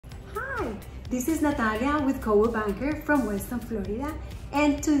This is Natalia with Coldwell Banker from Weston, Florida,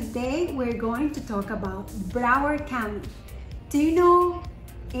 and today we're going to talk about Broward County. Do you know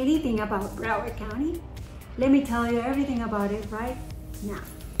anything about Broward County? Let me tell you everything about it right now.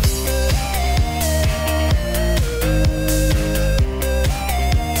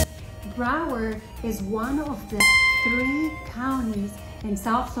 Broward is one of the 3 counties in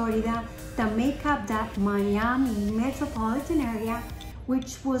South Florida that make up that Miami metropolitan area,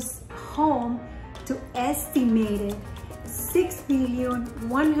 which was home to estimated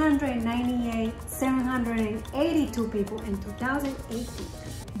 6,198,782 people in 2018.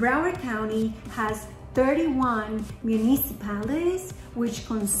 Broward County has 31 municipalities, which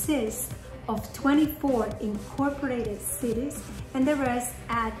consist of 24 incorporated cities and the rest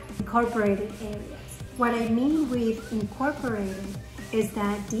at incorporated areas. What I mean with incorporated is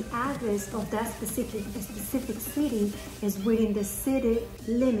that the address of that specific city is within the city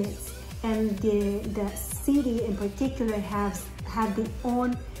limits, and the city in particular have their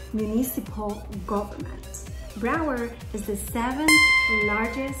own municipal government. Broward is the 7th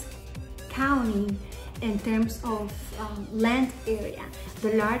largest county in terms of land area.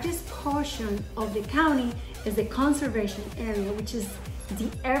 The largest portion of the county is the conservation area, which is the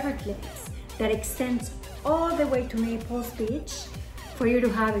Everglades that extends all the way to Naples Beach, for you to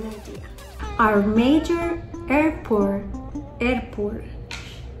have an idea. Our major airport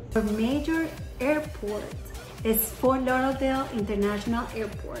is Fort Lauderdale International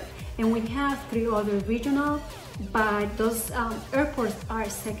Airport, and we have 3 other regional, but those airports are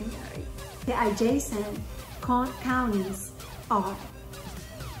secondary. The adjacent counties are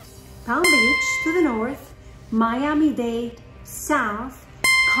Palm Beach to the north, Miami-Dade south,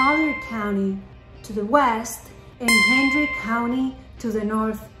 Collier County to the west, and Hendry County to the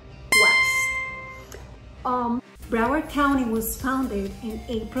northwest. Broward County was founded in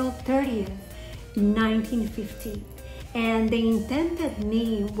April 30th, 1915, and the intended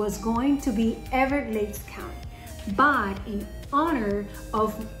name was going to be Everglades County, but in honor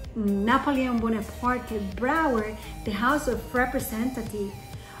of Napoleon Bonaparte, Broward, the House of Representatives,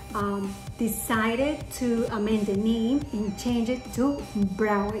 decided to amend the name and change it to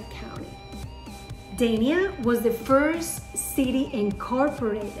Broward County. Dania was the first city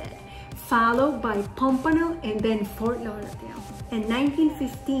incorporated, followed by Pompano and then Fort Lauderdale. In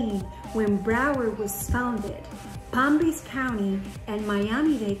 1915, when Broward was founded, Palm Beach County and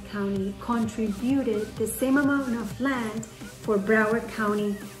Miami-Dade County contributed the same amount of land for Broward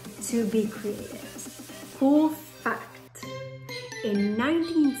County to be created. Cool fact, in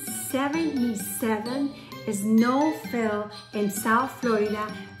 1977, snow fell in South Florida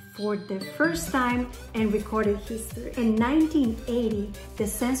for the first time in recorded history. In 1980, the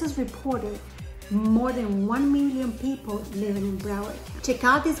census reported more than 1 million people living in Broward County. Check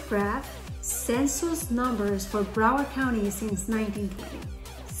out this graph, census numbers for Broward County since 1920.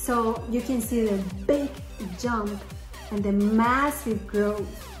 So you can see the big jump and the massive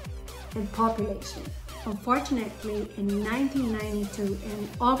growth in population. Unfortunately, in 1992, in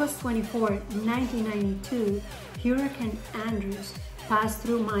August 24, 1992, Hurricane Andrews passed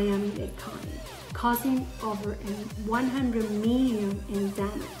through Miami-Dade County, causing over 100 million in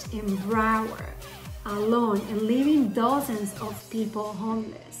damage in Broward alone and leaving dozens of people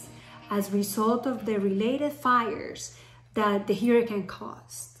homeless as a result of the related fires that the hurricane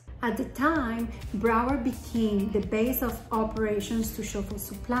caused. At the time, Broward became the base of operations to shuffle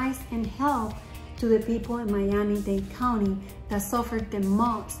supplies and help to the people in Miami-Dade County that suffered the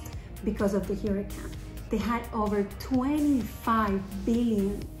most because of the hurricane. They had over 25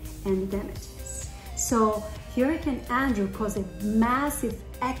 billion in damages. So Hurricane Andrew caused a massive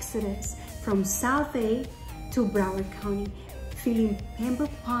exodus from South Bay to Broward County, filling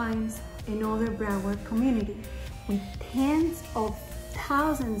Pembroke Pines and other Broward community with tens of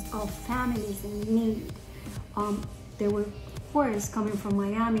thousands of families in need. They were, of course, coming from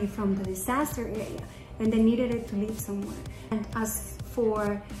Miami, from the disaster area, and they needed it to live somewhere. And as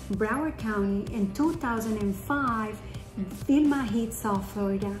for Broward County, in 2005, Wilma hit South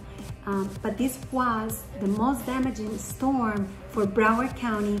Florida, but this was the most damaging storm for Broward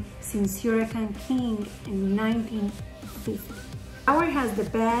County since Hurricane King in 1950. Broward has the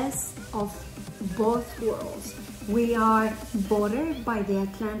best of both worlds. We are bordered by the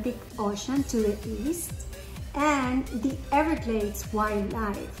Atlantic Ocean to the east and the Everglades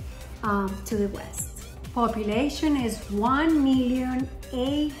wildlife to the west. Population is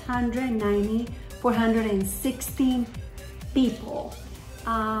 1,890,416 people.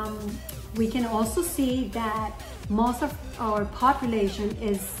 We can also see that most of our population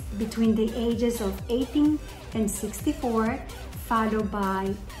is between the ages of 18 and 64. followed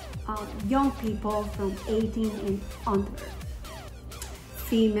by young people from 18 and under.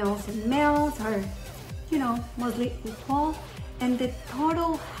 Females and males are, mostly equal, and the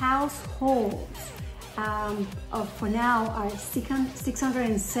total households for now are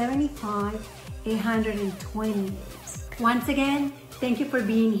 675, 828. Once again, thank you for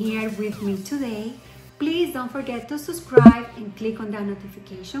being here with me today. Please don't forget to subscribe and click on that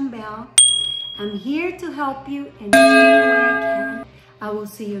notification bell. I'm here to help you in any way I can. I will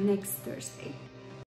see you next Thursday.